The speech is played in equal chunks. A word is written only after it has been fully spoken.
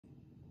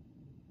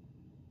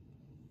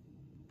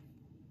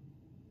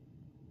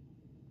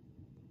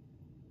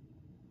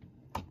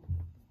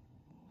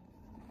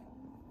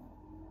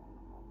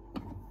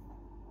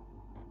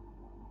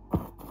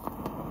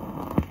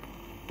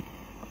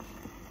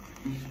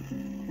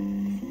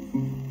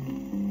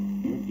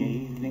You're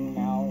gazing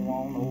now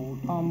on old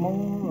Tom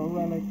Moore, a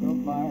relic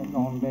of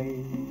bygone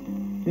days.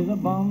 'Tis a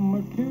bum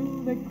or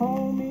two they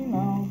call me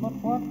now, but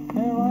what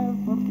care I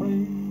for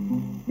praise?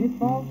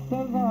 It's all,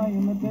 says I,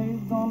 in the days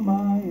gone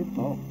by, it's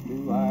all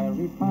do I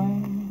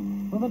repine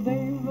for the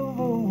days of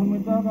old when we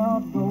dug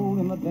out gold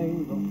in the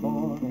days of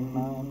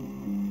 '49.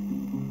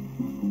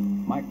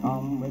 My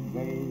comrades,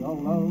 they all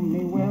love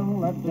me well,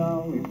 that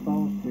jolly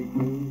saucy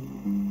crew.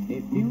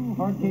 A few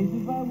hard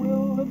cases I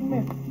will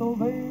admit, though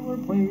they were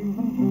brave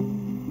and true.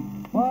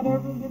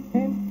 Whatever the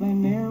pinch, they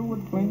ne'er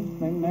would flinch,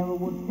 they never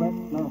would fret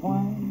nor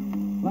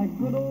whine. Like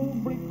good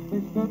old bricks,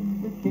 they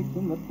stood the kicks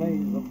in the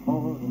days of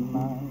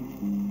 '49.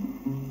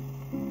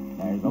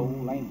 There's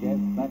old Aunt Jess,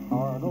 that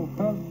hard old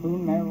cuss, who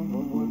never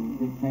would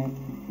repent.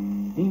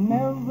 He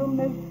never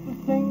missed a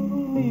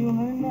single meal, and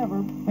he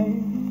never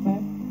paid a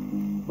cent.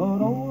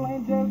 But old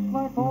Aunt Jess,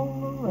 like all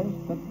the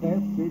rest, at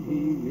death did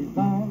he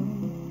resign.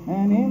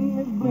 And in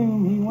his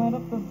bloom he went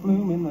up the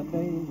flume in the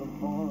days of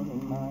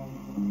 '49.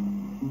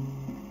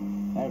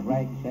 There's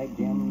Ragshag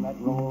Jim, that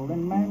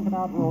roaring man, could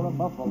outroar a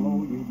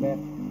buffalo, you bet.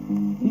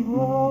 He'd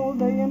roar all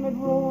day and he'd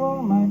roar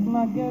all night, and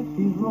I guess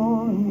he's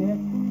roaring yet.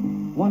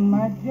 One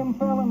night Jim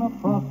fell in a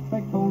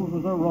prospect hole, it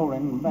was a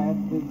roaring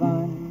bad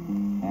design.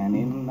 And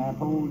in that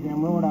hole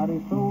Jim roared out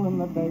his soul in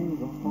the days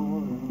of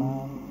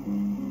 '49.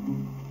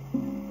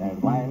 There's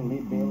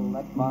Wiley Bill,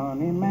 that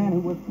funny man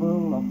who was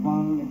full of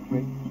funny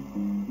tricks.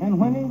 And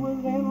when he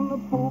was in the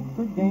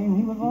poker game,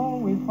 he was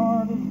always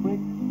hard as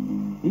bricks.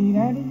 He'd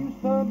ante you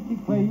stud,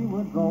 he'd play you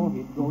a draw,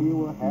 he'd go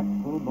you a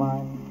hatful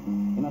blind.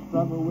 In a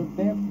struggle with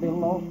death, Bill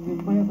lost his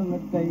breath in the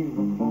days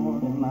of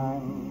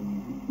 '49.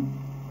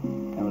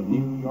 There was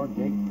New York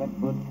Jake, that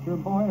butcher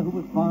boy, who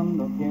was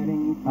fond of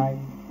getting tight.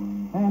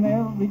 And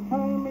every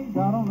time he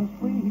got on the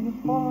spree, he was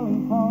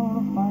spoiling for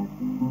a fight.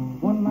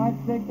 One night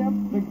Jake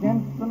up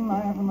against the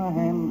knife in the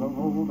hand of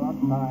old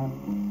Odd Time.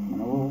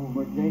 And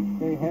over Jake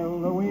they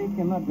held awake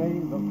in the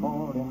days of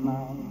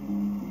 '49.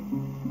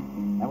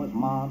 There was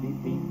Mobby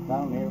Pete,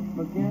 I'll never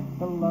forget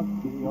the luck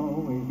he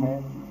always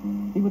had.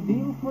 He would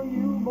deal for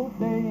you both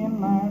day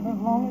and night as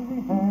long as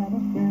he had a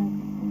cent.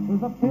 It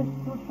was a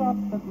pistol shot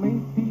that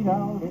laid Pete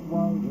out, it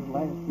was his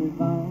last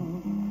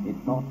design. It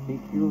caught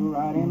Pete sure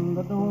right in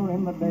the door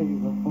in the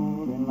days of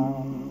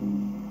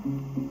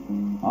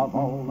 '49. Of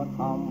all the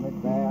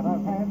comrades that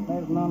I've had,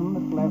 there's none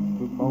that's left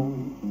to boast.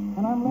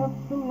 And I'm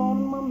left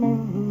alone my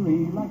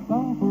misery, like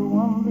some poor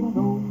wandering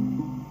ghost.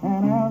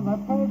 And as I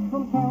pass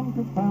from town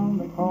to town,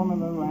 they call me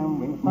the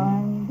rambling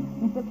sign.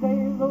 Since the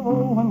days of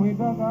old when we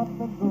dug up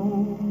the